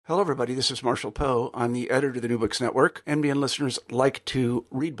Hello, everybody. This is Marshall Poe. I'm the editor of the New Books Network. NBN listeners like to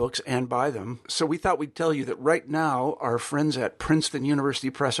read books and buy them. So we thought we'd tell you that right now, our friends at Princeton University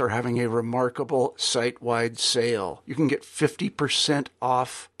Press are having a remarkable site-wide sale. You can get 50%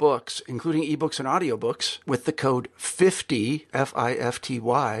 off books, including ebooks and audiobooks, with the code 50,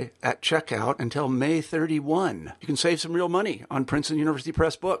 F-I-F-T-Y, at checkout until May 31. You can save some real money on Princeton University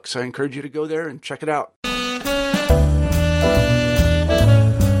Press books. I encourage you to go there and check it out.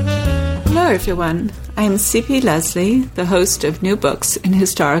 Hello, everyone. I am C.P. Leslie, the host of New Books in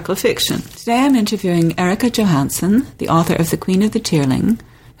Historical Fiction. Today I'm interviewing Erica Johansson, the author of The Queen of the Tearling,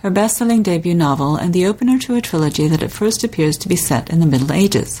 her best-selling debut novel and the opener to a trilogy that at first appears to be set in the Middle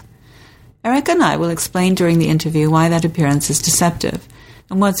Ages. Erica and I will explain during the interview why that appearance is deceptive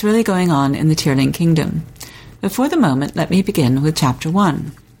and what's really going on in the Tearling Kingdom. But for the moment, let me begin with Chapter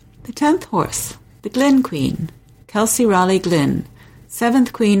 1. The 10th Horse, the Glynn Queen, Kelsey Raleigh Glynn,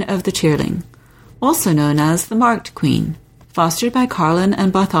 7th Queen of the Tearling, also known as the Marked Queen, fostered by Carlin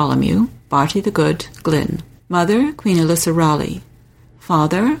and Bartholomew, Barty the Good, Glynn. Mother, Queen Alyssa Raleigh.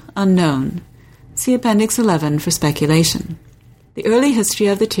 Father, unknown. See Appendix 11 for speculation. The early history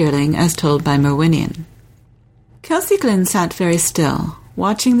of the Tearling as told by Merwinian. Kelsey Glynn sat very still,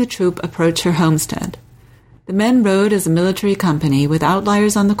 watching the troop approach her homestead. The men rode as a military company with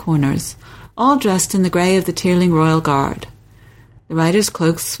outliers on the corners, all dressed in the grey of the Tearling Royal Guard. The riders'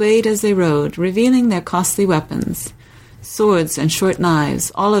 cloaks swayed as they rode, revealing their costly weapons, swords and short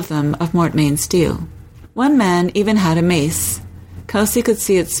knives, all of them of Mortmain steel. One man even had a mace. Kelsey could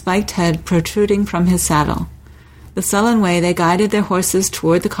see its spiked head protruding from his saddle. The sullen way they guided their horses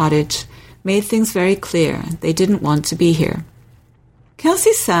toward the cottage made things very clear. They didn't want to be here.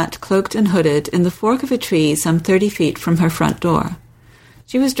 Kelsey sat, cloaked and hooded, in the fork of a tree some 30 feet from her front door.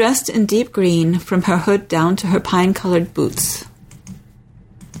 She was dressed in deep green, from her hood down to her pine-colored boots.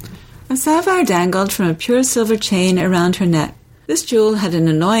 A sapphire dangled from a pure silver chain around her neck. This jewel had an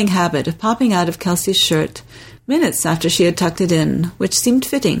annoying habit of popping out of Kelsey's shirt minutes after she had tucked it in, which seemed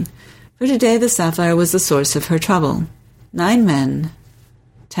fitting, for today the sapphire was the source of her trouble. 9 men,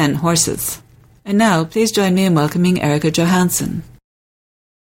 10 horses. And now, please join me in welcoming Erica Johansson.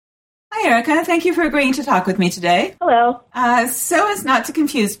 Hi, Erica. Thank you for agreeing to talk with me today. Hello. So as not to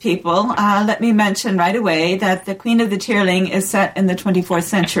confuse people, let me mention right away that The Queen of the Tearling is set in the 24th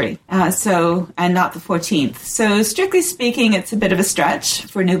century, and not the 14th. So strictly speaking, it's a bit of a stretch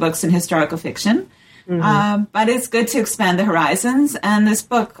for new books in historical fiction. Mm-hmm. But it's good to expand the horizons, and this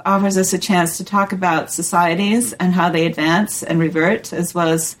book offers us a chance to talk about societies and how they advance and revert, as well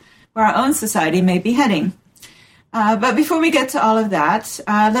as where our own society may be heading. But before we get to all of that,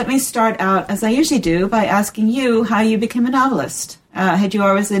 let me start out, as I usually do, by asking you how you became a novelist. Had you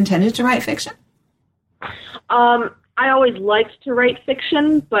always intended to write fiction? I always liked to write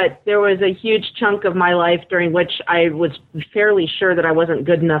fiction, but there was a huge chunk of my life during which I was fairly sure that I wasn't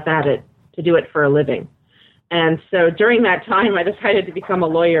good enough at it to do it for a living. And so during that time, I decided to become a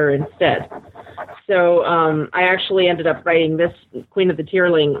lawyer instead. So I actually ended up writing this Queen of the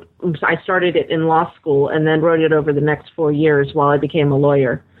Tearling. I started it in law school and then wrote it over the next 4 years while I became a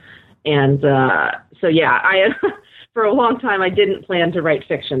lawyer. And for a long time, I didn't plan to write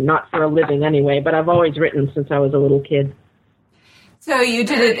fiction, not for a living anyway, but I've always written since I was a little kid. So you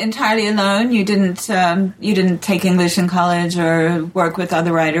did it entirely alone? You didn't take English in college or work with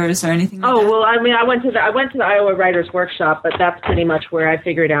other writers or anything like that? Well, I mean, I went to the Iowa Writers Workshop, but that's pretty much where I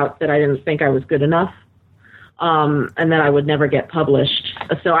figured out that I didn't think I was good enough, and that I would never get published.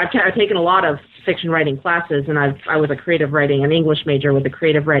 So I've taken a lot of fiction writing classes, and I was a creative writing, an English major with a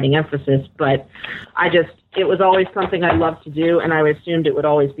creative writing emphasis, but it was always something I loved to do, and I assumed it would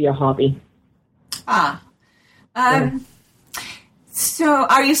always be a hobby. So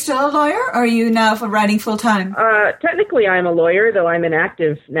are you still a lawyer, or are you now writing full-time? Technically, I'm a lawyer, though I'm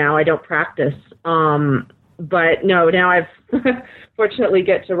inactive now. I don't practice. But no, now I've fortunately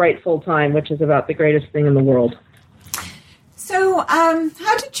get to write full-time, which is about the greatest thing in the world. So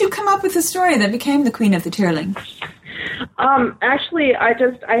how did you come up with the story that became The Queen of the Tearling? Actually,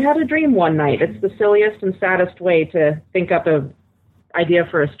 I had a dream one night. It's the silliest and saddest way to think up an idea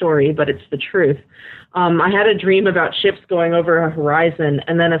for a story, but it's the truth. I had a dream about ships going over a horizon,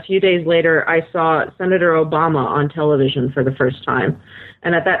 and then a few days later, I saw Senator Obama on television for the first time.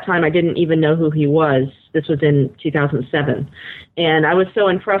 And at that time, I didn't even know who he was. This was in 2007. And I was so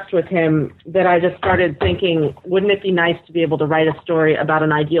impressed with him that I just started thinking, wouldn't it be nice to be able to write a story about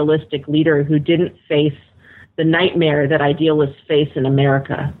an idealistic leader who didn't face the nightmare that idealists face in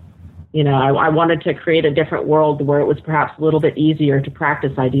America? You know, I wanted to create a different world where it was perhaps a little bit easier to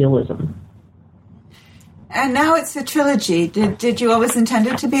practice idealism. And now it's a trilogy. Did you always intend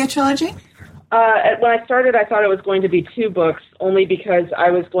it to be a trilogy? When I started, I thought it was going to be 2 books, only because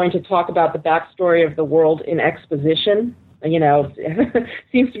I was going to talk about the backstory of the world in exposition. You know,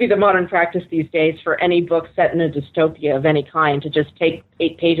 seems to be the modern practice these days for any book set in a dystopia of any kind to just take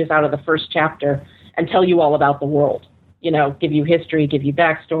 8 pages out of the first chapter and tell you all about the world. You know, give you history, give you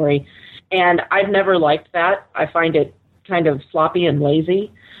backstory. And I've never liked that. I find it kind of sloppy and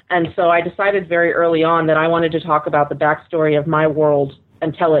lazy. And so I decided very early on that I wanted to talk about the backstory of my world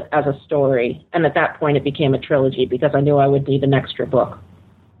and tell it as a story. And at that point, it became a trilogy because I knew I would need an extra book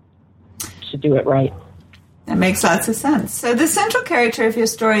to do it right. That makes lots of sense. So the central character of your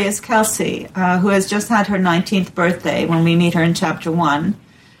story is Kelsey, who has just had her 19th birthday when we meet her in Chapter 1.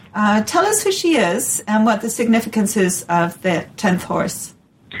 Tell us who she is and what the significance is of the 10th horse.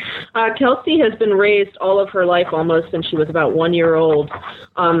 Kelsey has been raised all of her life almost since she was about 1 year old,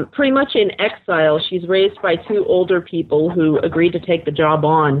 pretty much in exile. She's raised by 2 older people who agreed to take the job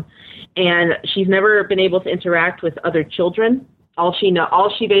on, and she's never been able to interact with other children. All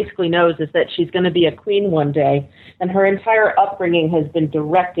she basically knows is that she's going to be a queen one day, and her entire upbringing has been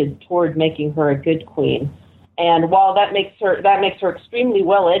directed toward making her a good queen. And while that makes her extremely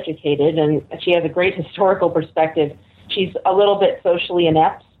well educated, and she has a great historical perspective, she's a little bit socially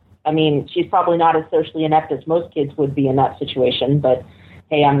inept. I mean, she's probably not as socially inept as most kids would be in that situation, but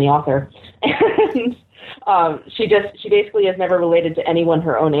hey, I'm the author. And she basically has never related to anyone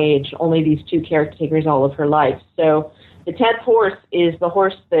her own age, only these 2 caretakers all of her life. So the 10th horse is the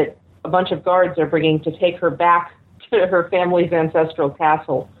horse that a bunch of guards are bringing to take her back to her family's ancestral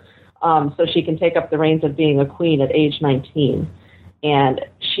castle, so she can take up the reins of being a queen at age 19. And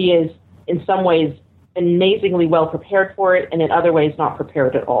she is, in some ways, amazingly well prepared for it, and in other ways not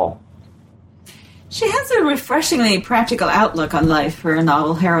prepared at all. She has a refreshingly practical outlook on life for a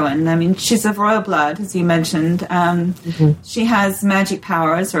novel heroine. I mean, she's of royal blood, as you mentioned. She has magic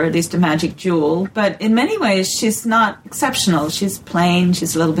powers, or at least a magic jewel, but in many ways she's not exceptional. She's plain,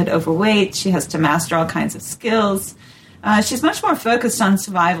 she's a little bit overweight, she has to master all kinds of skills. She's much more focused on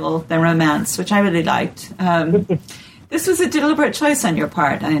survival than romance, which I really liked. This was a deliberate choice on your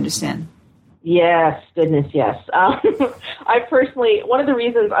part, I understand. Yes, goodness, yes. I personally, one of the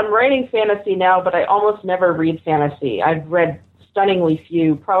reasons I'm writing fantasy now, but I almost never read fantasy. I've read stunningly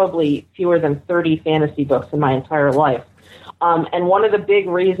few, probably fewer than 30 fantasy books in my entire life. And one of the big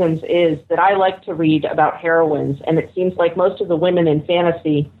reasons is that I like to read about heroines, and it seems like most of the women in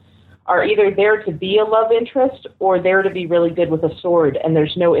fantasy are either there to be a love interest or there to be really good with a sword, and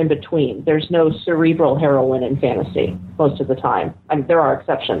there's no in-between. There's no cerebral heroine in fantasy most of the time. I mean, there are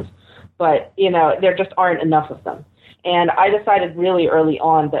exceptions. But, you know, there just aren't enough of them. And I decided really early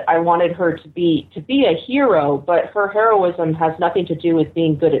on that I wanted her to be a hero, but her heroism has nothing to do with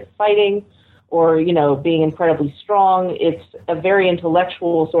being good at fighting or, you know, being incredibly strong. It's a very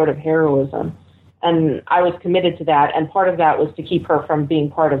intellectual sort of heroism. And I was committed to that, and part of that was to keep her from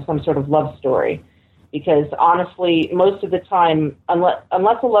being part of some sort of love story. Because honestly, most of the time, unless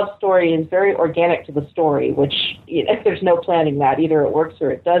a love story is very organic to the story, which, you know, there's no planning that, either it works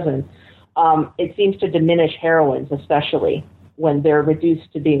or it doesn't, it seems to diminish heroines, especially when they're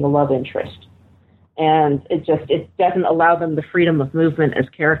reduced to being a love interest. And it doesn't allow them the freedom of movement as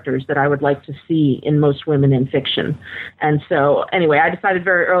characters that I would like to see in most women in fiction. And so, anyway, I decided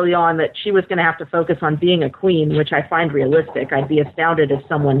very early on that she was going to have to focus on being a queen, which I find realistic. I'd be astounded if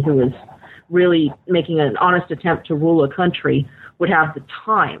someone who is really making an honest attempt to rule a country would have the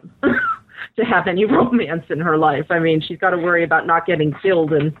time to have any romance in her life. I mean, she's got to worry about not getting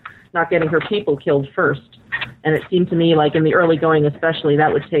killed and not getting her people killed first. And it seemed to me like in the early going especially,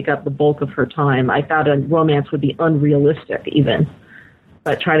 that would take up the bulk of her time. I thought a romance would be unrealistic even.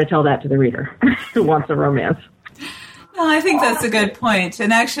 But try to tell that to the reader who wants a romance. Well, I think that's a good point.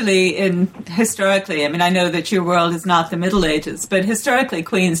 And actually, historically, I mean, I know that your world is not the Middle Ages, but historically,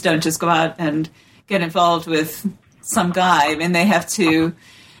 queens don't just go out and get involved with some guy. I mean, they have to...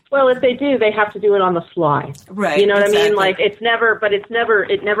 Well, if they do, they have to do it on the fly. Right. You know what exactly. I mean? Like, it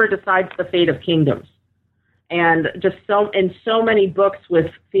never decides the fate of kingdoms. And just in so many books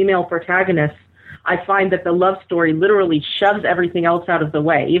with female protagonists, I find that the love story literally shoves everything else out of the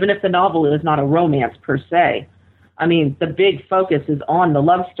way, even if the novel is not a romance per se. I mean, the big focus is on the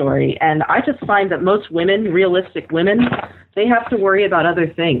love story. And I just find that most women, realistic women, they have to worry about other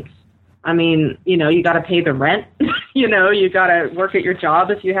things. I mean, you know, you got to pay the rent. You know, you got to work at your job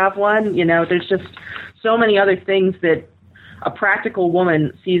if you have one. You know, there's just so many other things that a practical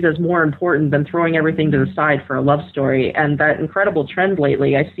woman sees as more important than throwing everything to the side for a love story. And that incredible trend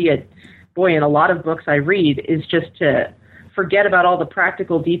lately, I see it, boy, in a lot of books I read, is just to forget about all the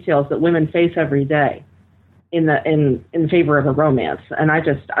practical details that women face every day. in favor of a romance. And I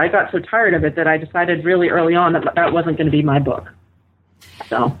got so tired of it that I decided really early on that wasn't going to be my book.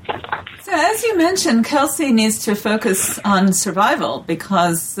 So as you mentioned, Kelsey needs to focus on survival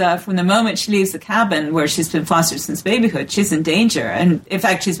because from the moment she leaves the cabin where she's been fostered since babyhood, she's in danger. And in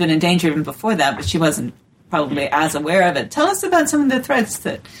fact, she's been in danger even before that, but she wasn't probably as aware of it. Tell us about some of the threats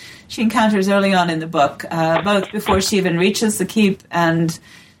that she encounters early on in the book, both before she even reaches the keep and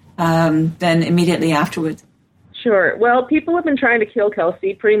then immediately afterwards. Sure. Well, people have been trying to kill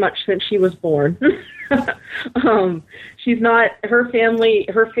Kelsey pretty much since she was born. She's not, her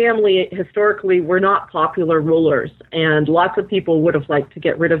family historically were not popular rulers, and lots of people would have liked to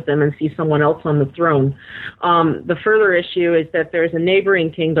get rid of them and see someone else on the throne. The further issue is that there's a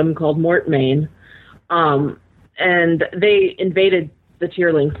neighboring kingdom called Mortmain, and they invaded the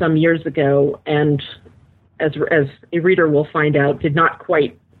Tyrling some years ago, and as a reader will find out, did not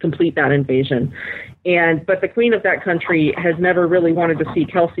quite complete that invasion. But the queen of that country has never really wanted to see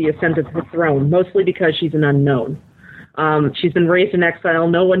Kelsey ascend to the throne, mostly because she's an unknown. She's been raised in exile.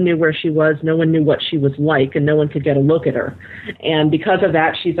 No one knew where she was. No one knew what she was like, and no one could get a look at her. And because of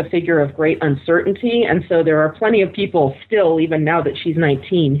that, she's a figure of great uncertainty. And so there are plenty of people still, even now that she's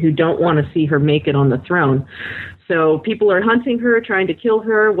 19, who don't want to see her make it on the throne. So people are hunting her, trying to kill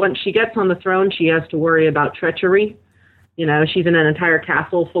her. Once she gets on the throne, she has to worry about treachery. You know, she's in an entire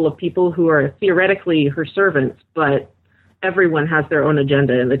castle full of people who are theoretically her servants, but everyone has their own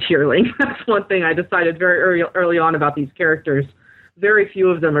agenda in the Tyrling. That's one thing I decided very early on about these characters. Very few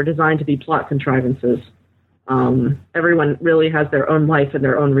of them are designed to be plot contrivances. Everyone really has their own life and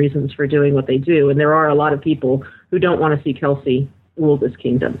their own reasons for doing what they do, and there are a lot of people who don't want to see Kelsey rule this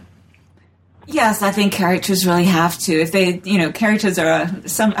kingdom. Yes, I think characters really have to. If they, characters are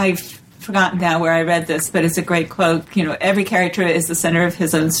I've forgotten now where I read this, but it's a great quote. Every character is the center of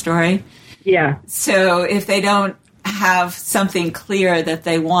his own story. Yeah. So if they don't have something clear that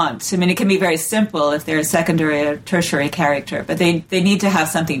they want, it can be very simple if they're a secondary or tertiary character, but they need to have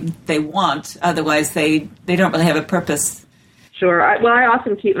something they want. Otherwise, they don't really have a purpose. Sure. I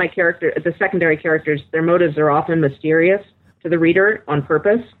often keep the secondary characters, their motives are often mysterious to the reader on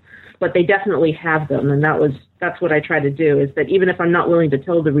purpose, but they definitely have them, and that's what I try to do, is that even if I'm not willing to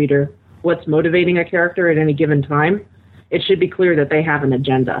tell the reader what's motivating a character at any given time, it should be clear that they have an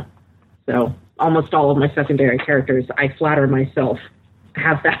agenda. So almost all of my secondary characters, I flatter myself,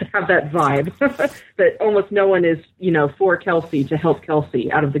 have that vibe that almost no one is, for Kelsey to help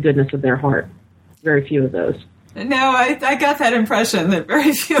Kelsey out of the goodness of their heart. Very few of those. No, I got that impression that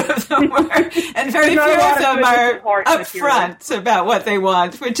very few of them were, and very few of them are upfront about what they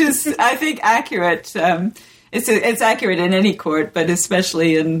want, which is, I think, accurate. It's accurate in any court, but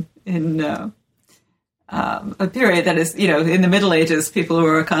especially in a period that is, in the Middle Ages, people who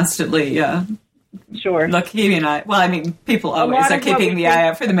are constantly keeping an eye. Well, people always are keeping the eye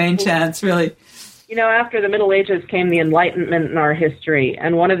out for the main chance, really. After the Middle Ages came the Enlightenment in our history,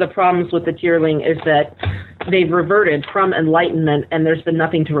 and one of the problems with the Tyrling is that they've reverted from Enlightenment, and there's been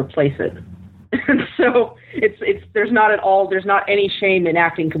nothing to replace it. And so there's not any shame in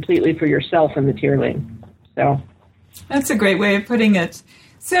acting completely for yourself in the Tyrling. So that's a great way of putting it.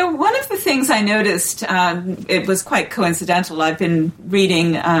 So one of the things I noticed, it was quite coincidental. I've been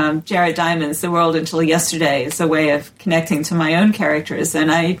reading Jared Diamond's The World Until Yesterday as a way of connecting to my own characters,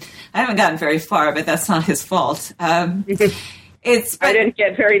 and I haven't gotten very far, but that's not his fault. I didn't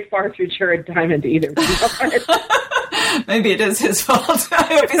get very far through Jared Diamond either. Maybe it is his fault. I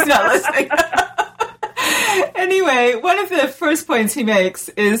hope he's not listening. Anyway, one of the first points he makes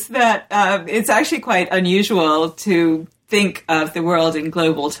is that it's actually quite unusual to think of the world in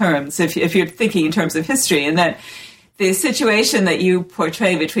global terms, if you're thinking in terms of history, and that the situation that you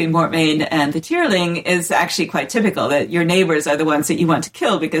portray between Mortmain and the Tyrling is actually quite typical, that your neighbors are the ones that you want to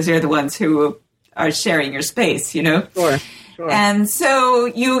kill because they're the ones who are sharing your space, Sure. And so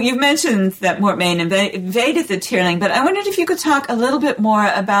you mentioned that Mortmain invaded the Tyrling, but I wondered if you could talk a little bit more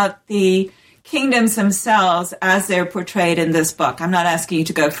about the kingdoms themselves as they're portrayed in this book. I'm not asking you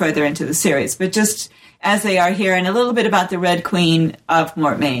to go further into the series, but just as they are here, and a little bit about the Red Queen of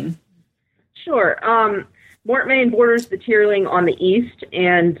Mortmain. Sure. Mortmain borders the Tyrling on the east,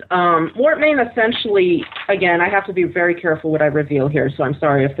 and Mortmain essentially, again, I have to be very careful what I reveal here, so I'm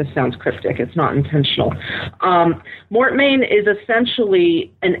sorry if this sounds cryptic. It's not intentional. Mortmain is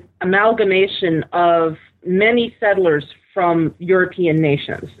essentially an amalgamation of many settlers from European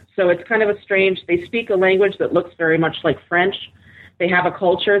nations. So it's kind of they speak a language that looks very much like French. They have a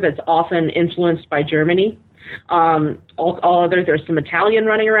culture that's often influenced by Germany. There's some Italian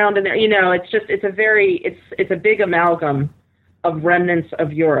running around in there. It's a big amalgam of remnants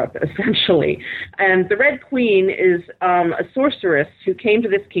of Europe, essentially. And the Red Queen is a sorceress who came to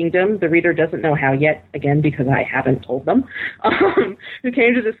this kingdom. The reader doesn't know how yet, again, because I haven't told them, who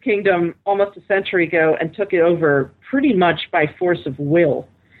came to this kingdom almost a century ago and took it over pretty much by force of will.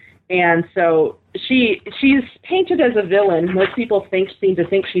 And so she's painted as a villain. Most people seem to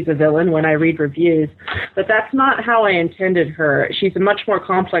think she's a villain when I read reviews, but that's not how I intended her. She's a much more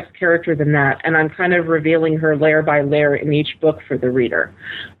complex character than that, and I'm kind of revealing her layer by layer in each book for the reader.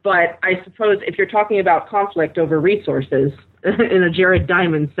 But I suppose if you're talking about conflict over resources, in a Jared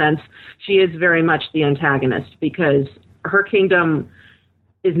Diamond sense, she is very much the antagonist, because her kingdom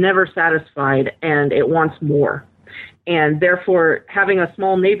is never satisfied and it wants more. And therefore, having a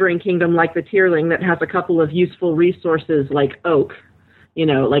small neighboring kingdom like the Tyrling that has a couple of useful resources like oak,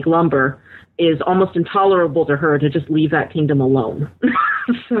 like lumber, is almost intolerable to her to just leave that kingdom alone.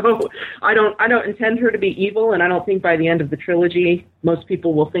 So I don't intend her to be evil, and I don't think by the end of the trilogy most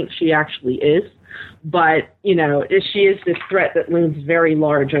people will think she actually is. But, she is this threat that looms very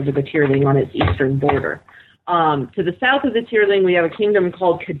large over the Tyrling on its eastern border. To the south of the Tyrling, we have a kingdom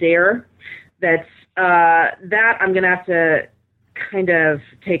called Kadair that's that I'm going to have to kind of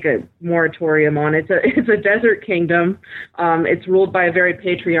take a moratorium on. It's a desert kingdom. It's ruled by a very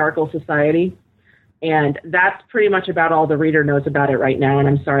patriarchal society, and that's pretty much about all the reader knows about it right now, and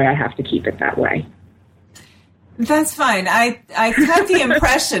I'm sorry I have to keep it that way. That's fine. I had the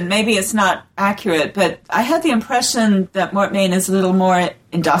impression, maybe it's not accurate, but I had the impression that Mortmain is a little more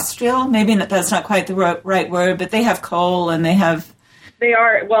industrial. Maybe that's not quite the right word, but they have coal and they have...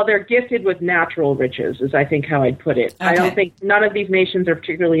 They're gifted with natural riches, is I think how I'd put it. Okay. I don't think none of these nations are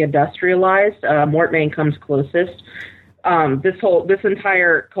particularly industrialized. Mortmain comes closest. This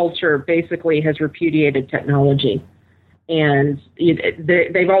entire culture basically has repudiated technology. And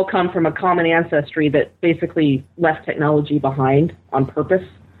they've all come from a common ancestry that basically left technology behind on purpose.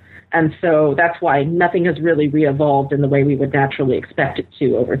 And so that's why nothing has really re-evolved in the way we would naturally expect it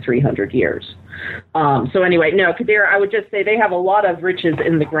to over 300 years. So anyway, no, Kadair, I would just say they have a lot of riches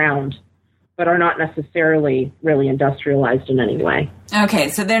in the ground, but are not necessarily really industrialized in any way. Okay,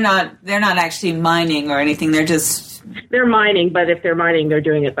 so they're not actually mining or anything. They're mining, but if they're mining, they're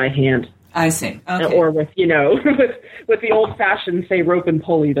doing it by hand. I see. Okay. Or with with the old-fashioned, say, rope and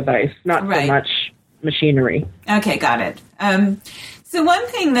pulley device, not so much machinery. Okay, got it. So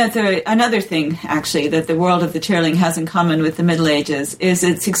another thing, actually, that the world of the Tyrling has in common with the Middle Ages is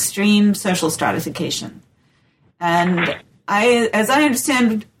its extreme social stratification. And as I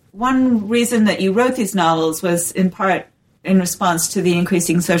understand, one reason that you wrote these novels was in part in response to the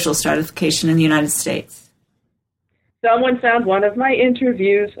increasing social stratification in the United States. Someone found one of my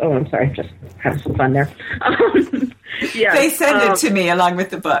interviews. Oh, I'm sorry, just having some fun there. Yeah, they sent it to me along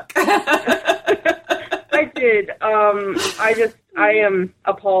with the book. I did. I am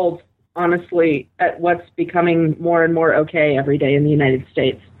appalled, honestly, at what's becoming more and more okay every day in the United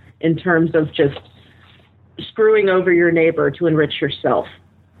States in terms of just screwing over your neighbor to enrich yourself.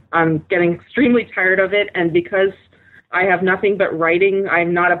 I'm getting extremely tired of it, and because I have nothing but writing,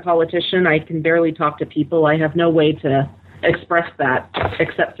 I'm not a politician, I can barely talk to people, I have no way to express that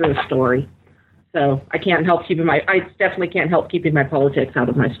except through a story. So I definitely can't help keeping my politics out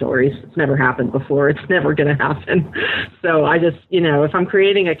of my stories. It's never happened before. It's never going to happen. So I just, if I'm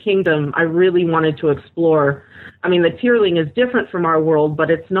creating a kingdom, I really wanted to explore. I mean, the Tyrling is different from our world, but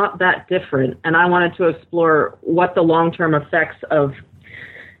it's not that different. And I wanted to explore what the long-term effects of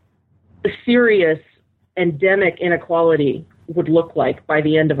serious endemic inequality would look like by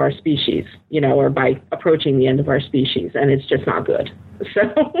the end of our species, or by approaching the end of our species. And it's just not good.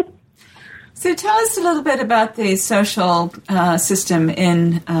 So tell us a little bit about the social system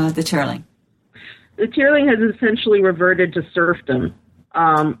in the Tyrling. The Tyrling has essentially reverted to serfdom,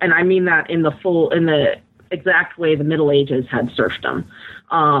 and I mean that in the exact way the Middle Ages had serfdom.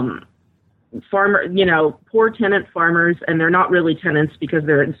 Poor tenant farmers, and they're not really tenants because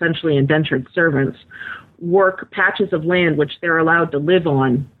they're essentially indentured servants, work patches of land which they're allowed to live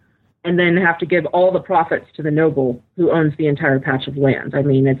on, and then have to give all the profits to the noble who owns the entire patch of land. I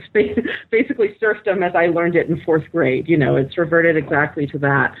mean, it's basically serfdom as I learned it in fourth grade. It's reverted exactly to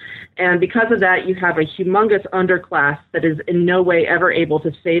that. And because of that, you have a humongous underclass that is in no way ever able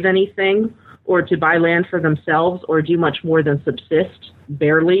to save anything or to buy land for themselves or do much more than subsist,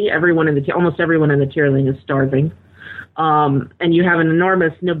 barely. Almost everyone in the Tyrling is starving. And you have an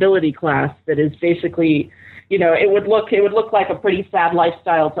enormous nobility class that is basically... it would look like a pretty sad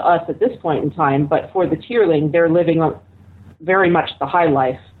lifestyle to us at this point in time, but for the Tyrling, they're living very much the high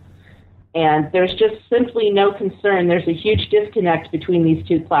life. And there's just simply no concern. There's a huge disconnect between these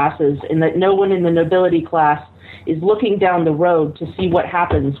two classes in that no one in the nobility class is looking down the road to see what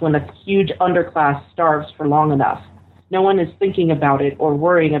happens when a huge underclass starves for long enough. No one is thinking about it or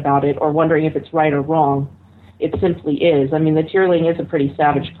worrying about it or wondering if it's right or wrong. It simply is. I mean, the Tierling is a pretty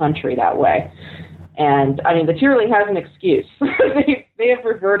savage country that way. And, I mean, the Tierling has an excuse. They have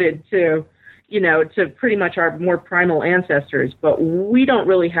reverted to, to pretty much our more primal ancestors, but we don't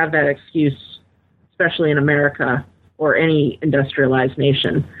really have that excuse, especially in America or any industrialized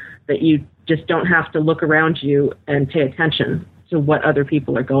nation, that you just don't have to look around you and pay attention to what other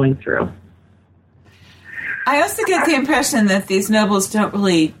people are going through. I also get the impression that these nobles don't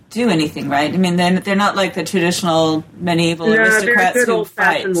really do anything, right? I mean, they're not like the traditional medieval aristocrats they're good who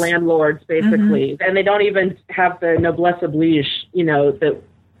fight. old-fashioned landlords, basically. And they don't even have the noblesse oblige,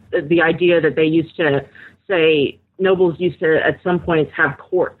 the idea that they used to say, nobles used to, at some points, have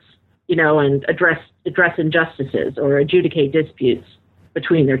courts, and address injustices or adjudicate disputes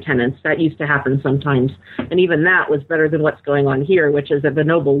between their tenants. That used to happen sometimes. And even that was better than what's going on here, which is that the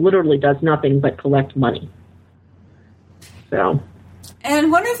noble literally does nothing but collect money. So.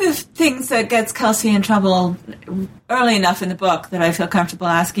 And one of the things that gets Kelsey in trouble early enough in the book that I feel comfortable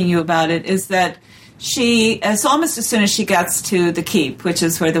asking you about it is that she, almost as soon as she gets to the keep, which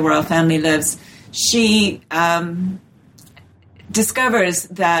is where the royal family lives, she discovers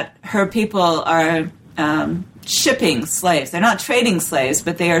that her people are shipping slaves. They're not trading slaves,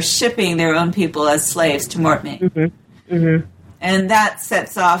 but they are shipping their own people as slaves to Mortmain. Mm-hmm. Mm-hmm. And that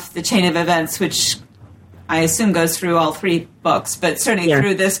sets off the chain of events, which I assume goes through all three books, but certainly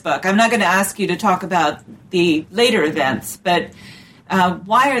through this book. I'm not going to ask you to talk about the later events, but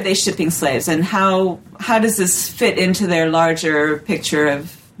why are they shipping slaves, and how does this fit into their larger picture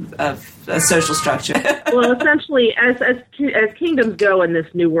of a social structure? Well, essentially, as kingdoms go in this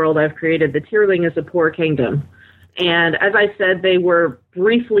new world I've created, the Tierling is a poor kingdom. And as I said, they were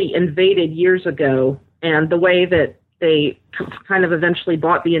briefly invaded years ago, and the way that they kind of eventually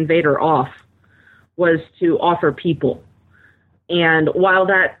bought the invader off was to offer people. And while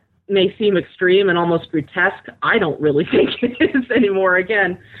that may seem extreme and almost grotesque, I don't really think it is anymore.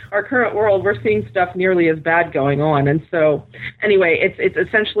 Again, our current world, we're seeing stuff nearly as bad going on. And so, anyway, it's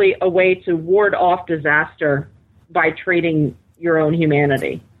essentially a way to ward off disaster by trading your own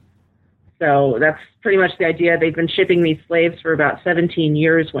humanity. So that's pretty much the idea. They've been shipping these slaves for about 17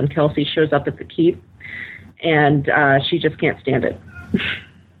 years when Kelsey shows up at the keep, and she just can't stand it.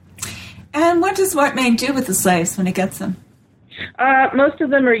 And what does Mortmain do with the slaves when he gets them? Most of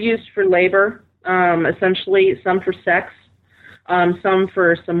them are used for labor, essentially, some for sex, some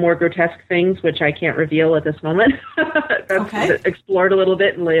for some more grotesque things, which I can't reveal at this moment. That's explored a little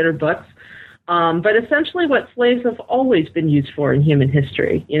bit in later books. But essentially what slaves have always been used for in human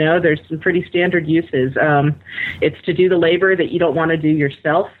history. There's some pretty standard uses. It's to do the labor that you don't want to do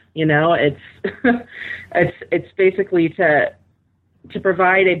yourself. It's it's basically to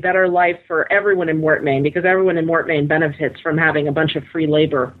provide a better life for everyone in Mortmain, because everyone in Mortmain benefits from having a bunch of free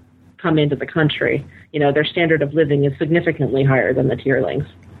labor come into the country. Their standard of living is significantly higher than the Tierlings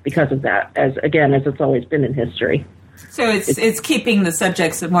because of that, as it's always been in history. So it's keeping the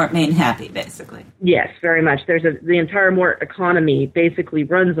subjects of Mortmain happy, basically. Yes, very much. The entire Mort economy basically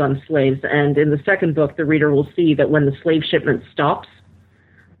runs on slaves, and in the second book, the reader will see that when the slave shipment stops,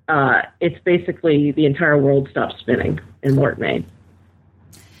 it's basically the entire world stops spinning in Mortmain.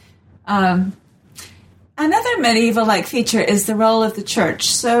 Another medieval-like feature is the role of the church.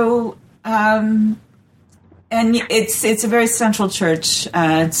 So, and it's a very central church.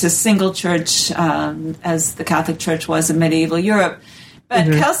 It's a single church, as the Catholic Church was in medieval Europe. But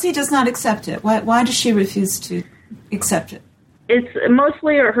Kelsey does not accept it. Why does she refuse to accept it? It's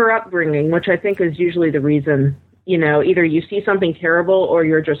mostly her upbringing, which I think is usually the reason. Either you see something terrible or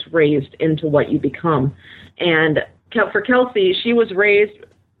you're just raised into what you become. And for Kelsey, she was raised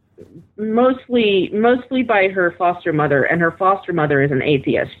mostly by her foster mother, and her foster mother is an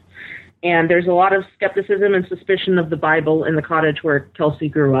atheist. And there's a lot of skepticism and suspicion of the Bible in the cottage where Kelsey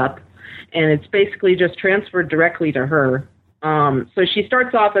grew up, and it's basically just transferred directly to her. So she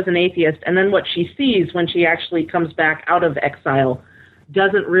starts off as an atheist, and then what she sees when she actually comes back out of exile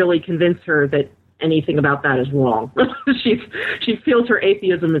doesn't really convince her that anything about that is wrong. She feels her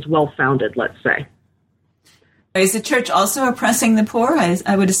atheism is well-founded, let's say. Is the church also oppressing the poor?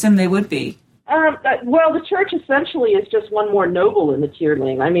 I would assume they would be. Well, the church essentially is just one more noble in the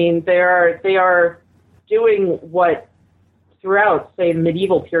Tierling. I mean, they are doing what throughout, say, the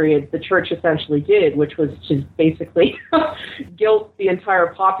medieval period, the church essentially did, which was to basically guilt the entire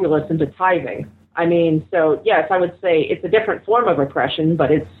populace into tithing. I mean, so yes, I would say it's a different form of oppression,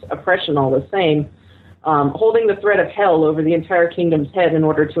 but it's oppression all the same. Holding the threat of hell over the entire kingdom's head in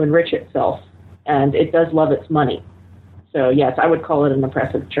order to enrich itself. and it does love its money. So, yes, I would call it an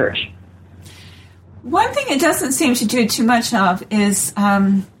oppressive church. One thing it doesn't seem to do too much of is,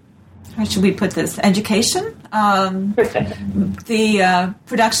 how should we put this, education? The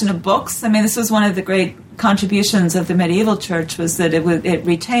production of books. I mean, this was one of the great contributions of the medieval church, was that it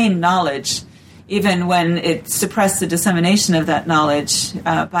retained knowledge, even when it suppressed the dissemination of that knowledge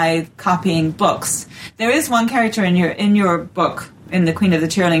by copying books. There is one character in your book, in The Queen of the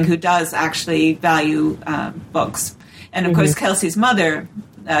Tearling, who does actually value books. And, of course, Kelsey's mother,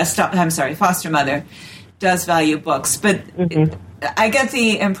 foster mother, does value books. But I get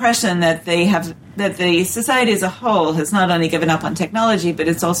the impression that that the society as a whole has not only given up on technology, but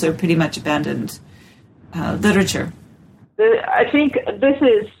it's also pretty much abandoned literature. I think this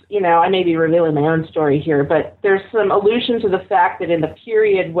is, I may be revealing my own story here, but there's some allusion to the fact that in the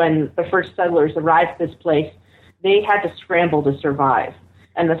period when the first settlers arrived at this place, they had to scramble to survive.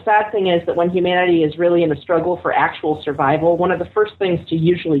 And the sad thing is that when humanity is really in a struggle for actual survival, one of the first things to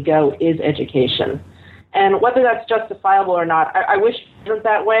usually go is education. And whether that's justifiable or not, I wish it wasn't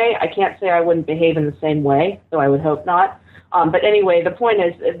that way. I can't say I wouldn't behave in the same way, though I would hope not. But anyway, the point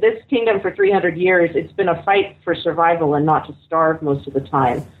is, this kingdom for 300 years, it's been a fight for survival and not to starve most of the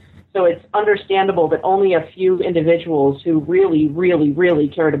time. So it's understandable that only a few individuals who really, really, really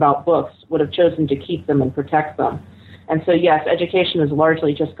cared about books would have chosen to keep them and protect them. And so, yes, education has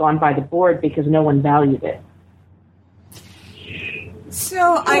largely just gone by the board because no one valued it.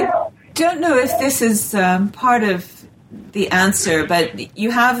 So I don't know if this is part of the answer, but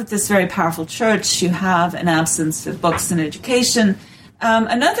you have this very powerful church. You have an absence of books and education.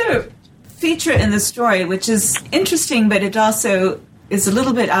 Another feature in the story, which is interesting, but it also is a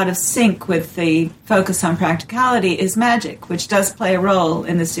little bit out of sync with the focus on practicality, is magic, which does play a role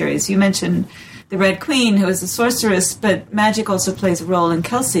in the series. You mentioned the Red Queen, who is a sorceress, but magic also plays a role in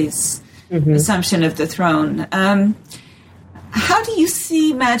Kelsey's assumption of the throne. How do you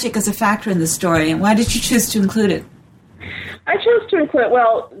see magic as a factor in the story, and why did you choose to include it? I chose to include it.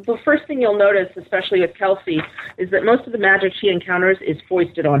 Well, the first thing you'll notice, especially with Kelsey, is that most of the magic she encounters is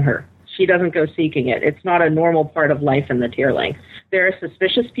foisted on her. She doesn't go seeking it. It's not a normal part of life in the Tearling. There are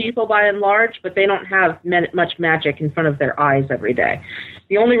suspicious people by and large, but they don't have much magic in front of their eyes every day.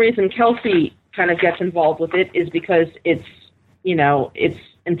 The only reason Kelsey kind of gets involved with it is because it's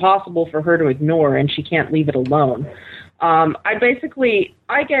impossible for her to ignore, and she can't leave it alone.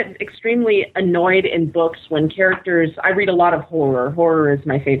 I get extremely annoyed in books when characters, I read a lot of horror. Horror is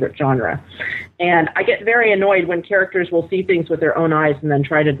my favorite genre. And I get very annoyed when characters will see things with their own eyes and then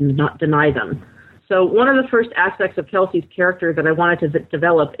try to not deny them. So one of the first aspects of Kelsey's character that I wanted to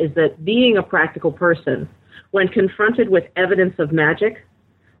develop is that being a practical person, when confronted with evidence of magic,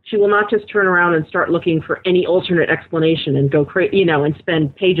 she will not just turn around and start looking for any alternate explanation and go and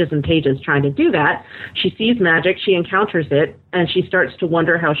spend pages and pages trying to do that. She sees magic, she encounters it, and she starts to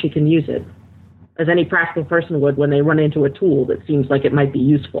wonder how she can use it, as any practical person would when they run into a tool that seems like it might be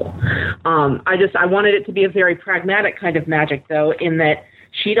useful. I wanted it to be a very pragmatic kind of magic, though, in that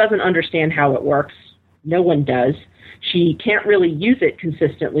she doesn't understand how it works. No one does. She can't really use it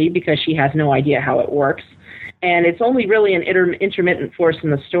consistently because she has no idea how it works. And it's only really an intermittent force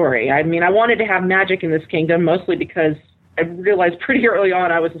in the story. I mean, I wanted to have magic in this kingdom, mostly because I realized pretty early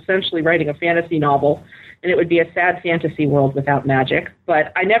on I was essentially writing a fantasy novel, and it would be a sad fantasy world without magic.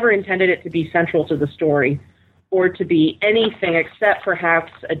 But I never intended it to be central to the story or to be anything except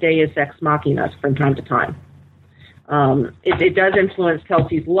perhaps a deus ex machina from time to time. It does influence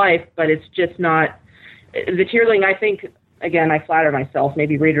Kelsey's life, but it's just not... The Tearling, I think... Again, I flatter myself,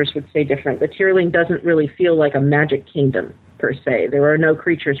 maybe readers would say different. The Tearling doesn't really feel like a magic kingdom, per se. There are no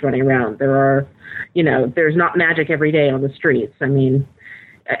creatures running around. There's not magic every day on the streets. I mean,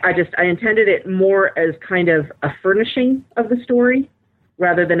 I intended it more as kind of a furnishing of the story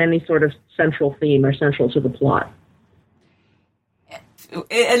rather than any sort of central theme or central to the plot.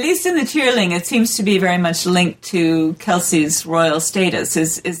 At least in the Tearling, it seems to be very much linked to Kelsey's royal status.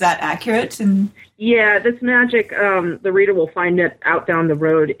 Is that accurate? Yeah, this magic, the reader will find it out down the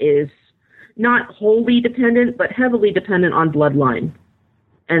road, is not wholly dependent, but heavily dependent on bloodline.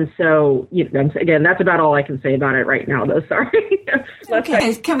 And so, again, that's about all I can say about it right now, though. Sorry.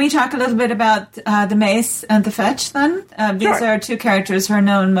 Okay, can we talk a little bit about the Mace and the Fetch, then? These Sure. are two characters who are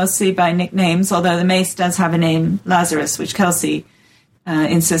known mostly by nicknames, although the Mace does have a name, Lazarus, which Kelsey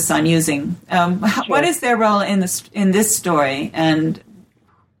insists on using. Sure. What is their role in this story? And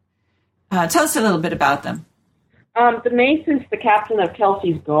tell us a little bit about them. The Mace is the captain of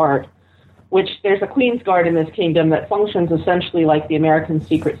Kelsey's Guard, which there's a Queen's Guard in this kingdom that functions essentially like the American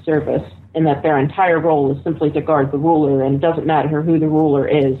Secret Service, in that their entire role is simply to guard the ruler, and it doesn't matter who the ruler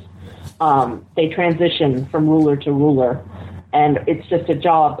is. they transition from ruler to ruler. And it's just a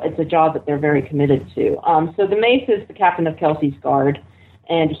job. It's a job that they're very committed to. So the Mace is the captain of Kelsey's guard,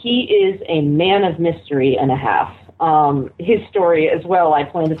 and he is a man of mystery and a half. His story as well, I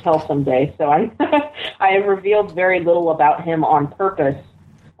plan to tell someday. So I have revealed very little about him on purpose,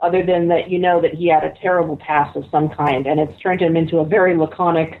 other than that you know that he had a terrible past of some kind, and it's turned him into a very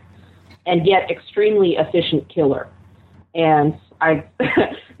laconic and yet extremely efficient killer. And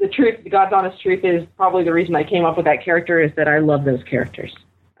the truth, the God's honest truth is probably the reason I came up with that character is that I love those characters.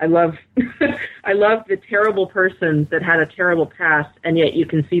 I love the terrible person that had a terrible past, and yet you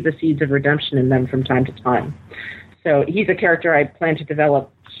can see the seeds of redemption in them from time to time. So he's a character I plan to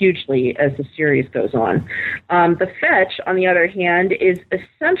develop hugely as the series goes on. The Fetch, on the other hand, is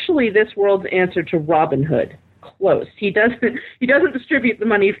essentially this world's answer to Robin Hood. Close. He doesn't distribute the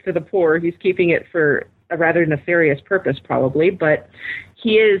money to the poor. He's keeping it for a rather nefarious purpose, probably, but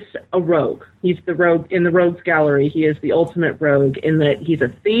he is a rogue. He's the rogue in the rogues gallery. He is the ultimate rogue in that he's a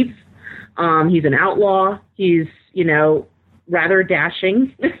thief. He's an outlaw. He's, rather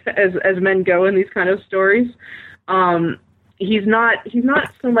dashing as men go in these kind of stories. He's not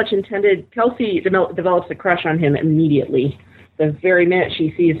so much intended. Kelsey develops a crush on him immediately, the very minute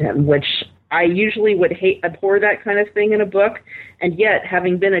she sees him, which I usually would abhor that kind of thing in a book, and yet,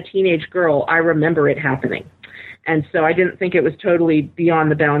 having been a teenage girl, I remember it happening. And so I didn't think it was totally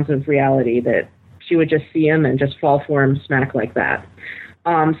beyond the bounds of reality that she would just see him and just fall for him smack like that.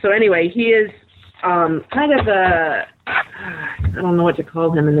 So anyway, he is kind of I don't know what to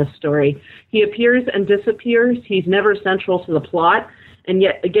call him in this story. He appears and disappears. He's never central to the plot. And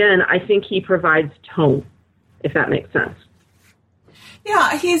yet, again, I think he provides tone, if that makes sense.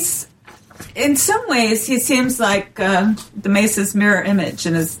 Yeah, in some ways, he seems like the Mace's mirror image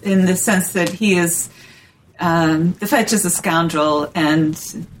in the sense that he is, the Fetch is a scoundrel, and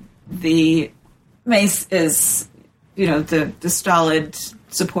the Mace is, the stolid,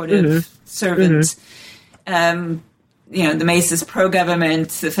 supportive servant. The Mace is pro-government,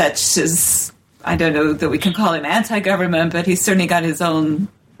 the Fetch is, I don't know that we can call him anti-government, but he's certainly got his own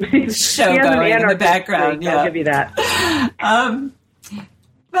show going in the background. I'll give you that.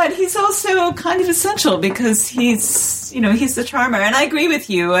 But he's also kind of essential because he's the charmer. And I agree with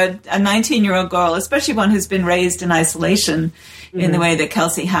you, a 19-year-old girl, especially one who's been raised in isolation in the way that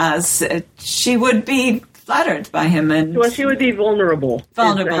Kelsey has, she would be flattered by him. Well, she would be vulnerable.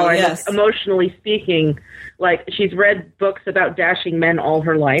 Yes. Emotionally speaking, like she's read books about dashing men all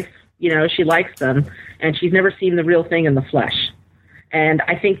her life. She likes them, and she's never seen the real thing in the flesh. And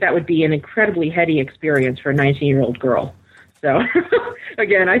I think that would be an incredibly heady experience for a 19-year-old girl. So,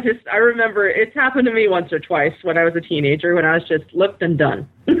 again, I remember it's happened to me once or twice when I was a teenager, when I was just looked and done.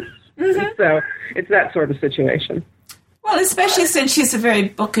 So it's that sort of situation. Well, especially since she's a very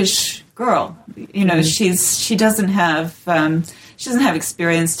bookish girl. She doesn't have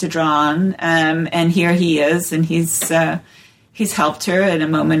experience to draw on, and here he is, and he's helped her in a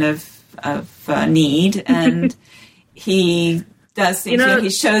moment of need, and he does things. He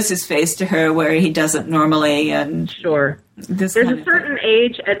shows his face to her where he doesn't normally, and sure. There's a certain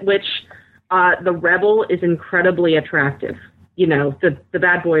age at which the rebel is incredibly attractive. The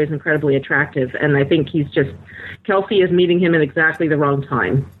bad boy is incredibly attractive, and I think Kelsey is meeting him at exactly the wrong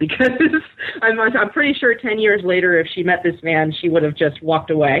time, because I'm pretty sure 10 years later, if she met this man, she would have just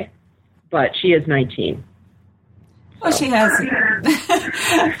walked away, but she is 19. Well, she hasn't.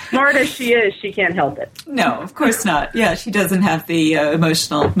 Smart as she is, she can't help it. No, of course not. Yeah, she doesn't have the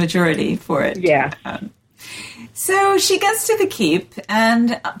emotional maturity for it. Yeah. So she gets to the keep,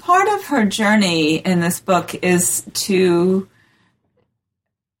 and part of her journey in this book is to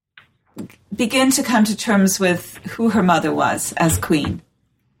begin to come to terms with who her mother was as queen.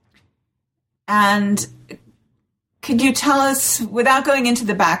 And could you tell us, without going into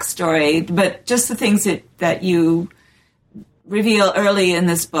the backstory, but just the things that you reveal early in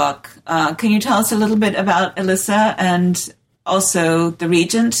this book, can you tell us a little bit about Alyssa and also the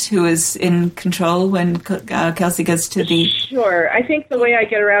regent, who is in control when Kelsey gets to the... Sure. I think the way I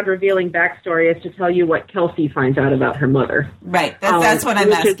get around revealing backstory is to tell you what Kelsey finds out about her mother. Right. That's what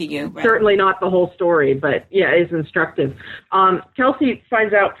I'm asking you. Right. Certainly not the whole story, but yeah, it's instructive. Kelsey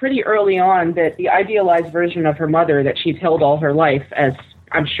finds out pretty early on that the idealized version of her mother that she's held all her life, as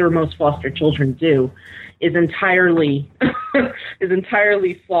I'm sure most foster children do, is entirely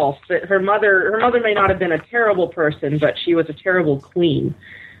false. That her mother may not have been a terrible person, but she was a terrible queen,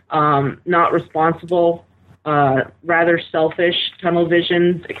 not responsible, rather selfish, tunnel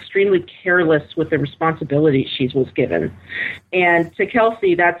vision, extremely careless with the responsibilities she was given. And to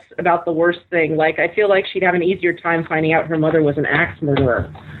Kelsey, that's about the worst thing. Like, I feel like she'd have an easier time finding out her mother was an axe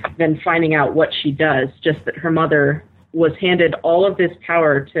murderer than finding out what she does, just that her mother was handed all of this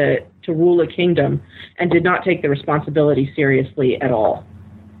power to rule a kingdom and did not take the responsibility seriously at all.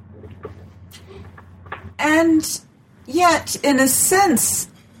 And yet, in a sense,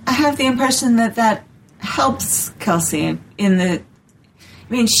 I have the impression that helps Kelsey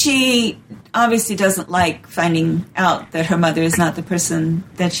she obviously doesn't like finding out that her mother is not the person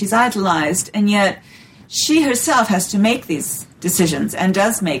that she's idolized, and yet she herself has to make these decisions and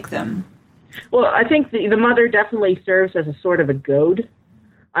does make them. Well, I think the mother definitely serves as a sort of a goad.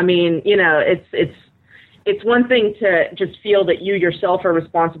 I mean, it's one thing to just feel that you yourself are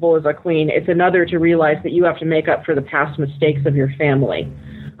responsible as a queen. It's another to realize that you have to make up for the past mistakes of your family.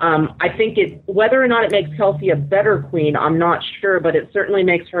 I think whether or not it makes Kelsey a better queen, I'm not sure, but it certainly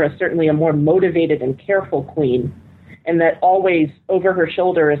makes her certainly a more motivated and careful queen, and that always over her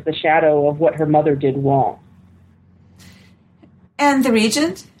shoulder is the shadow of what her mother did wrong. And the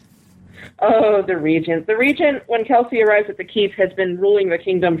regent? Oh, the regent. The regent, when Kelsey arrives at the keep, has been ruling the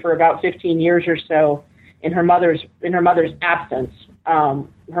kingdom for about 15 years or so in her mother's absence.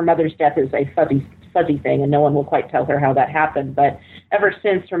 Her mother's death is a fuzzy thing, and no one will quite tell her how that happened. But ever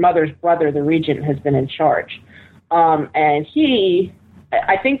since, her mother's brother, the regent, has been in charge. And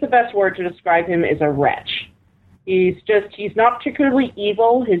I think the best word to describe him is a wretch. He's not particularly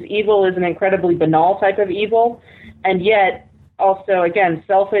evil. His evil is an incredibly banal type of evil, and yet also, again,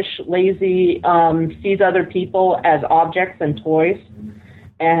 selfish, lazy, sees other people as objects and toys.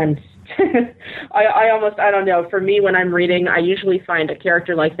 And I don't know, for me, when I'm reading, I usually find a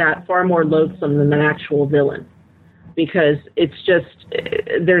character like that far more loathsome than an actual villain, because it's just,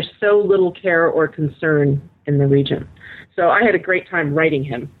 there's so little care or concern in the regent. So I had a great time writing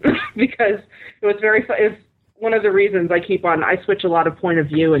him because it was one of the reasons I switch a lot of point of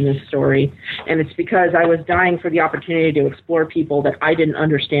view in this story, and it's because I was dying for the opportunity to explore people that I didn't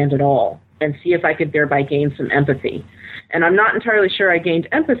understand at all and see if I could thereby gain some empathy. And I'm not entirely sure I gained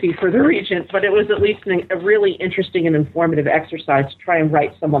empathy for the regent, but it was at least a really interesting and informative exercise to try and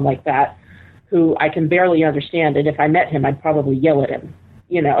write someone like that who I can barely understand, and if I met him, I'd probably yell at him.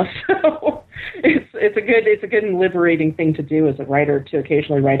 So it's a good and liberating thing to do as a writer, to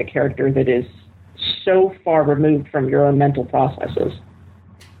occasionally write a character that is so far removed from your own mental processes.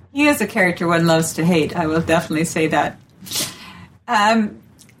 He is a character one loves to hate. I will definitely say that.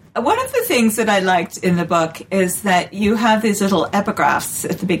 One of the things that I liked in the book is that you have these little epigraphs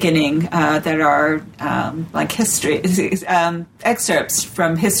at the beginning that are like history excerpts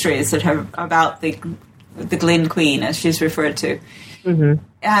from histories that are about the Glyn Queen, as she's referred to.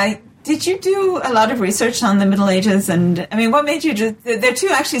 Mm-hmm. Did you do a lot of research on the Middle Ages? And I mean, what made you there are two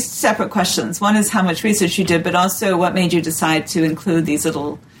actually separate questions. One is how much research you did, but also what made you decide to include these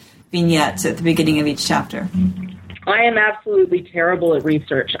little vignettes at the beginning of each chapter? I am absolutely terrible at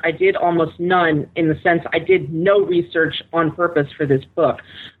research. I did almost none, in the sense I did no research on purpose for this book.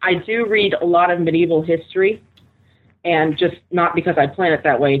 I do read a lot of medieval history, and just not because I plan it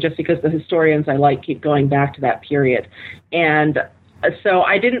that way, just because the historians I like keep going back to that period. And so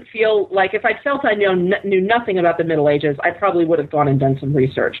I didn't feel like, if I felt I knew nothing about the Middle Ages, I probably would have gone and done some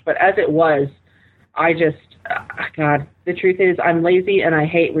research. But as it was, I just, God, the truth is I'm lazy and I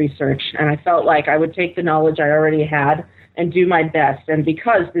hate research. And I felt like I would take the knowledge I already had and do my best. And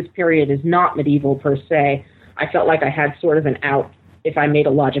because this period is not medieval per se, I felt like I had sort of an out if I made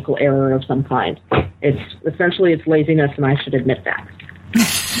a logical error of some kind. It's laziness, and I should admit that.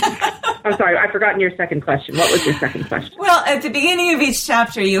 I'm sorry, I've forgotten your second question. What was your second question? Well, at the beginning of each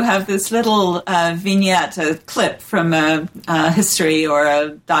chapter, you have this little vignette, a clip from a history or a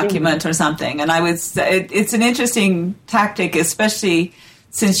document or something. And it's an interesting tactic, especially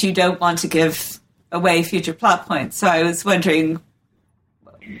since you don't want to give away future plot points. So I was wondering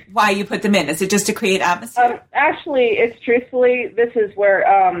why you put them in. Is it just to create atmosphere? Actually, this is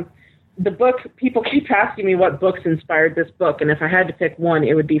where the book, people keep asking me what books inspired this book, and if I had to pick one,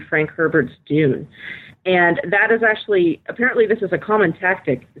 it would be Frank Herbert's Dune. And that is actually, apparently this is a common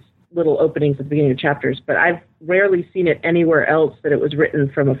tactic, little openings at the beginning of chapters, but I've rarely seen it anywhere else that it was written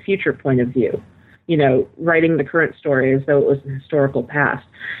from a future point of view, writing the current story as though it was the historical past.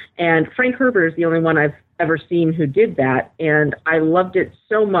 And Frank Herbert is the only one I've ever seen who did that, and I loved it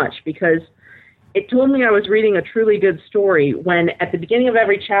so much because it told me I was reading a truly good story when, at the beginning of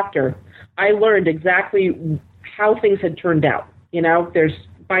every chapter, I learned exactly how things had turned out.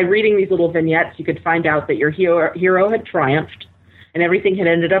 By reading these little vignettes, you could find out that your hero had triumphed and everything had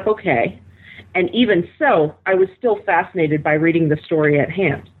ended up okay. And even so, I was still fascinated by reading the story at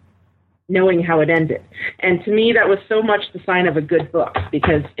hand, knowing how it ended. And to me, that was so much the sign of a good book,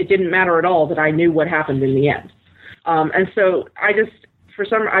 because it didn't matter at all that I knew what happened in the end. And so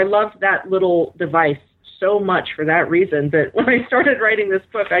I loved that little device so much for that reason that when I started writing this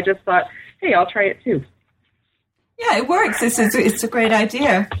book, I just thought, hey, I'll try it too. Yeah, it works. It's a great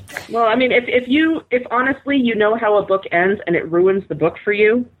idea. Well, I mean, if honestly you know how a book ends and it ruins the book for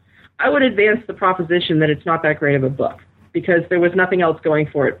you, I would advance the proposition that it's not that great of a book, because there was nothing else going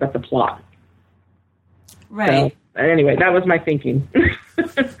for it but the plot. Right. So, anyway, that was my thinking.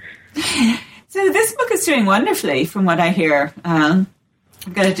 So this book is doing wonderfully, from what I hear.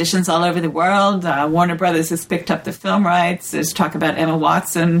 We've got editions all over the world. Warner Brothers has picked up the film rights. There's talk about Emma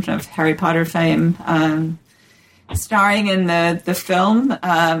Watson of Harry Potter fame starring in the film.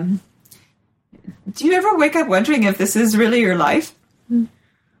 Do you ever wake up wondering if this is really your life?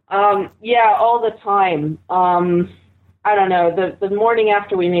 Yeah, all the time. I don't know. The morning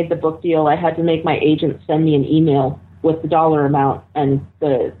after we made the book deal, I had to make my agent send me an email with the dollar amount and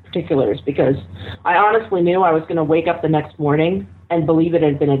the particulars, because I honestly knew I was going to wake up the next morning and believe it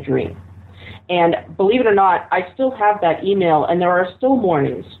had been a dream. And believe it or not, I still have that email, and there are still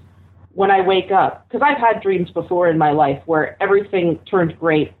mornings when I wake up, because I've had dreams before in my life where everything turned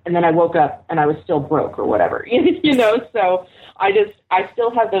great, and then I woke up and I was still broke or whatever, so I still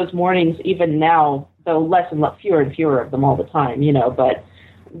have those mornings even now, though fewer and fewer of them all the time, but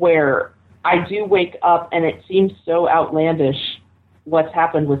where I do wake up and it seems so outlandish what's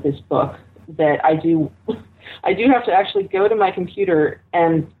happened with this book that I do have to actually go to my computer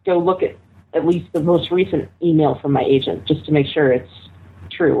and go look at least the most recent email from my agent just to make sure it's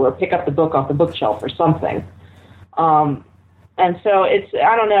true, or pick up the book off the bookshelf or something. And so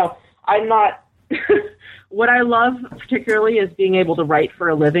I don't know. I'm not, what I love particularly is being able to write for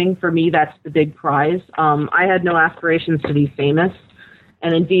a living. For me, that's the big prize. I had no aspirations to be famous.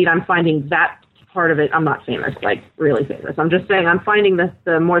 And indeed, I'm finding that part of it, I'm not famous, like really famous. I'm just saying I'm finding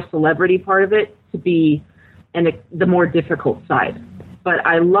the more celebrity part of it to be the more difficult side. But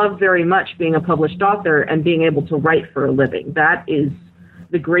I love very much being a published author and being able to write for a living. That is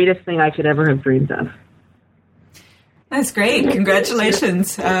the greatest thing I could ever have dreamed of. That's great.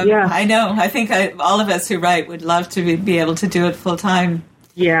 Congratulations. Yeah. I know. I think all of us who write would love to be able to do it full time.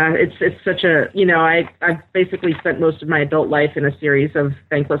 Yeah, it's such a, I've basically spent most of my adult life in a series of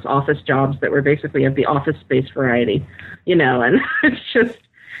thankless office jobs that were basically of the office space variety, and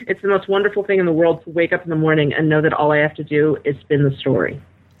it's the most wonderful thing in the world to wake up in the morning and know that all I have to do is spin the story.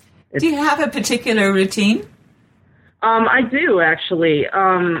 Do you have a particular routine? I do, actually.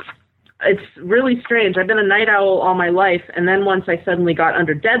 It's really strange. I've been a night owl all my life, and then once I suddenly got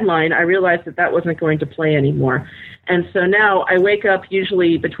under deadline, I realized that wasn't going to play anymore. And so now I wake up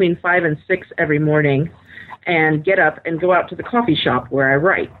usually between 5 and 6 every morning and get up and go out to the coffee shop where I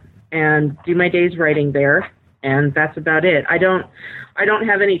write and do my day's writing there, and that's about it. I don't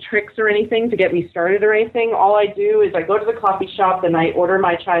have any tricks or anything to get me started or anything. All I do is I go to the coffee shop and I order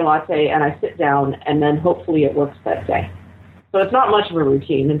my chai latte and I sit down, and then hopefully it works that day. So it's not much of a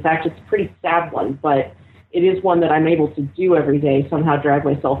routine. In fact, it's a pretty sad one, but it is one that I'm able to do every day, somehow drag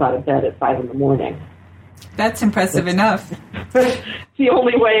myself out of bed at 5 in the morning. That's impressive enough. It's the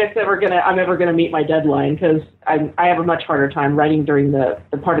only way I'm ever gonna meet my deadline, because I have a much harder time writing during the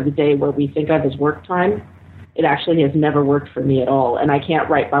part of the day where we think of as work time. It actually has never worked for me at all, and I can't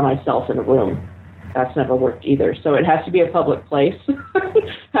write by myself in a room. That's never worked either. So it has to be a public place. It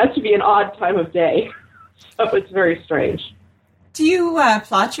has to be an odd time of day. So it's very strange. Do you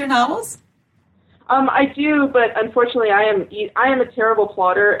plot your novels? I do, but unfortunately I am a terrible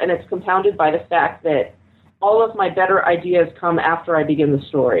plotter, and it's compounded by the fact that all of my better ideas come after I begin the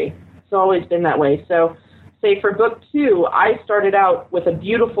story. It's always been that way. So, say for book 2, I started out with a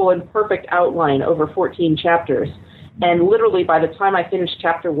beautiful and perfect outline over 14 chapters, and literally by the time I finished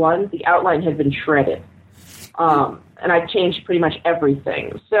chapter 1, the outline had been shredded. And I've changed pretty much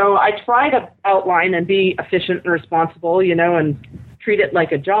everything. So I try to outline and be efficient and responsible, and treat it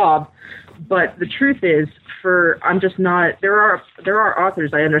like a job. But the truth is, I'm just not. There are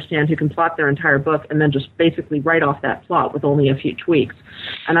authors I understand who can plot their entire book and then just basically write off that plot with only a few tweaks.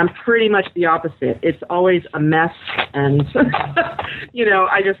 And I'm pretty much the opposite. It's always a mess, and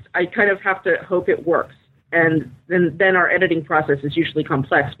I kind of have to hope it works. And then our editing process is usually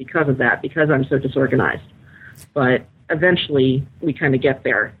complex because of that, because I'm so disorganized. But eventually, we kind of get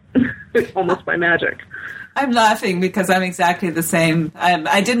there, almost by magic. I'm laughing because I'm exactly the same.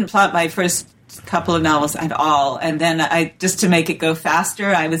 I didn't plot my first couple of novels at all, and then just to make it go faster,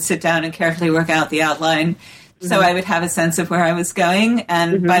 I would sit down and carefully work out the outline, So I would have a sense of where I was going.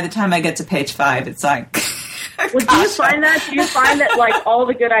 And by the time I get to page 5, it's like... Well, do you find that? Do you find that, like, all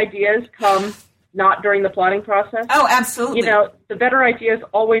the good ideas come not during the plotting process? Oh, absolutely. You know, the better ideas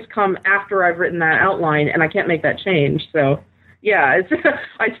always come after I've written that outline, and I can't make that change. So, yeah,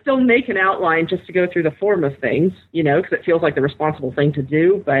 I still make an outline just to go through the form of things, you know, because it feels like the responsible thing to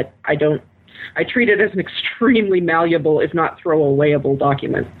do, but I treat it as an extremely malleable, if not throwawayable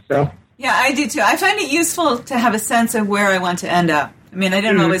document. So. Yeah, I do too. I find it useful to have a sense of where I want to end up. I mean, I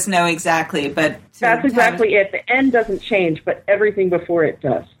don't always know exactly, but... That's exactly it. The end doesn't change, but everything before it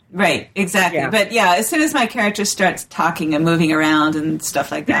does. Right, exactly. Yeah. But yeah, as soon as my character starts talking and moving around and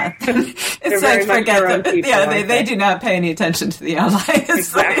stuff like that, it's like, forget them. Yeah, they do not pay any attention to the outline.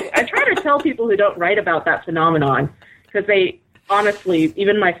 Exactly. I try to tell people who don't write about that phenomenon, because they... Honestly,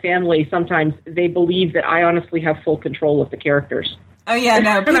 even my family, sometimes they believe that I honestly have full control of the characters. Oh, yeah,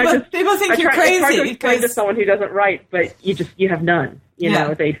 no, people think you're crazy. I try to explain to someone who doesn't write, but you have none. You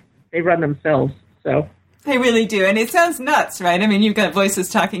know, they run themselves, so. They really do, and it sounds nuts, right? I mean, you've got voices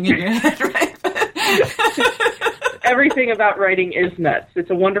talking in your head, right? Everything about writing is nuts. It's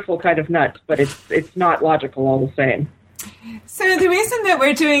a wonderful kind of nuts, but it's not logical all the same. So the reason that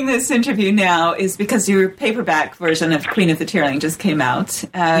we're doing this interview now is because your paperback version of Queen of the Tearling just came out.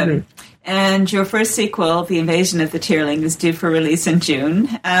 And your first sequel, The Invasion of the Tearling, is due for release in June.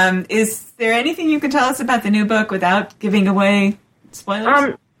 Is there anything you can tell us about the new book without giving away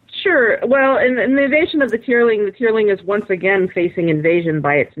spoilers? Sure. Well, in The Invasion of the Tearling is once again facing invasion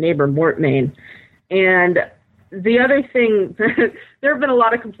by its neighbor, Mortmain. And the other thing, there have been a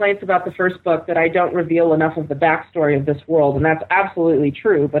lot of complaints about the first book that I don't reveal enough of the backstory of this world, and that's absolutely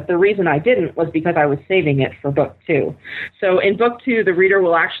true. But the reason I didn't was because I was saving it for book 2. So in book 2, the reader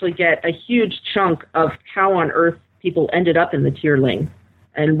will actually get a huge chunk of how on earth people ended up in the Tearling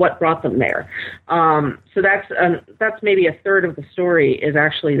and what brought them there. So that's maybe a third of the story is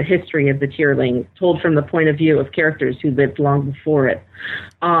actually the history of the Tearling, told from the point of view of characters who lived long before it.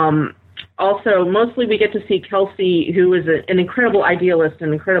 Also, mostly we get to see Kelsey, who is an incredible idealist,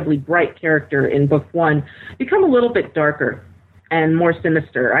 an incredibly bright character in book 1, become a little bit darker and more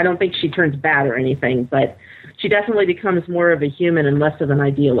sinister. I don't think she turns bad or anything, but she definitely becomes more of a human and less of an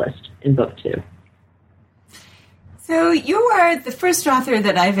idealist in book 2. So you are the first author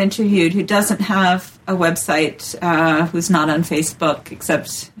that I've interviewed who doesn't have a website, who's not on Facebook,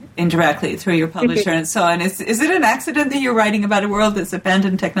 except indirectly through your publisher and so on. Is it an accident that you're writing about a world that's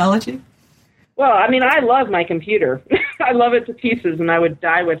abandoned technology? Well, I mean, I love my computer. I love it to pieces, and I would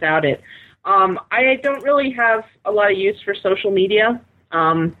die without it. I don't really have a lot of use for social media.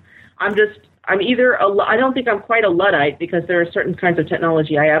 I don't think I'm quite a Luddite, because there are certain kinds of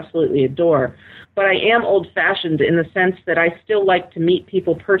technology I absolutely adore. But I am old-fashioned in the sense that I still like to meet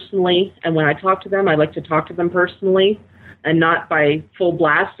people personally, and when I talk to them, I like to talk to them personally, and not by full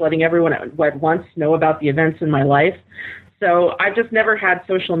blast, letting everyone at once know about the events in my life. So I've just never had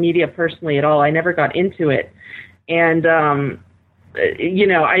social media personally at all. I never got into it. And, I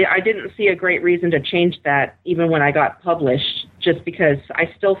didn't see a great reason to change that even when I got published, just because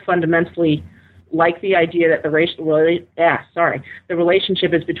I still fundamentally like the idea that the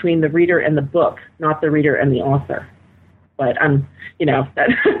relationship is between the reader and the book, not the reader and the author. But that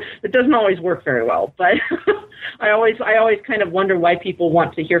it doesn't always work very well. But I always kind of wonder why people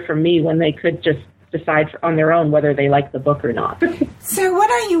want to hear from me when they could just decide on their own whether they like the book or not. So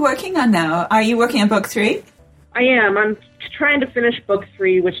what are you working on now? Are you working on book 3? I am. I'm trying to finish book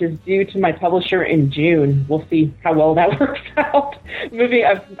 3, which is due to my publisher in June. We'll see how well that works out.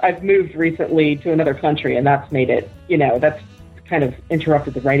 I've moved recently to another country, and that's made it, that's kind of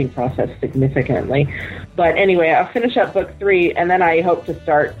interrupted the writing process significantly. But anyway, I'll finish up book 3, and then I hope to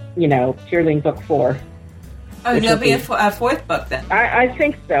start, Tearling book 4. Oh, there'll be a fourth book then? I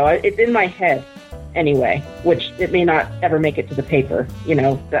think so. It's in my head. Anyway, which it may not ever make it to the paper.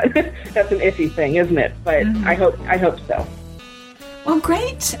 That's an iffy thing, isn't it? But I hope so. Well,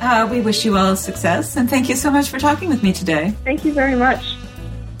 great. We wish you all success, and thank you so much for talking with me today. Thank you very much.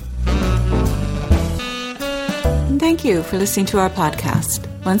 And thank you for listening to our podcast.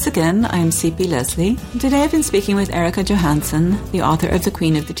 Once again, I'm C.P. Leslie. Today I've been speaking with Erica Johansson, the author of The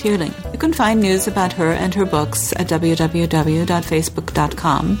Queen of the Tearling. You can find news about her and her books at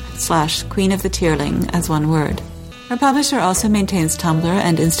www.facebook.com/Queen of the Tearling as one word. Her publisher also maintains Tumblr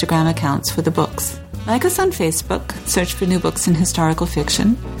and Instagram accounts for the books. Like us on Facebook, search for New Books in Historical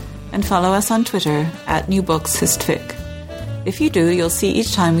Fiction, and follow us on Twitter at NewBooksHistFic. If you do, you'll see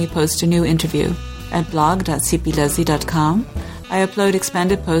each time we post a new interview at blog.cpleslie.com, I upload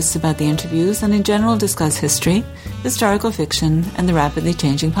expanded posts about the interviews and in general discuss history, historical fiction, and the rapidly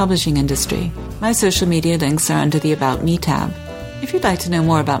changing publishing industry. My social media links are under the About Me tab. If you'd like to know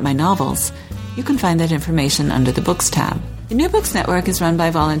more about my novels, you can find that information under the Books tab. The New Books Network is run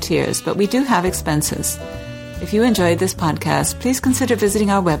by volunteers, but we do have expenses. If you enjoyed this podcast, please consider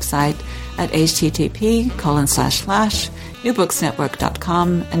visiting our website at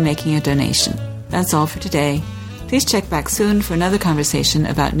http://newbooksnetwork.com and making a donation. That's all for today. Please check back soon for another conversation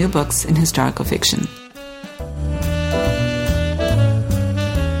about new books in historical fiction.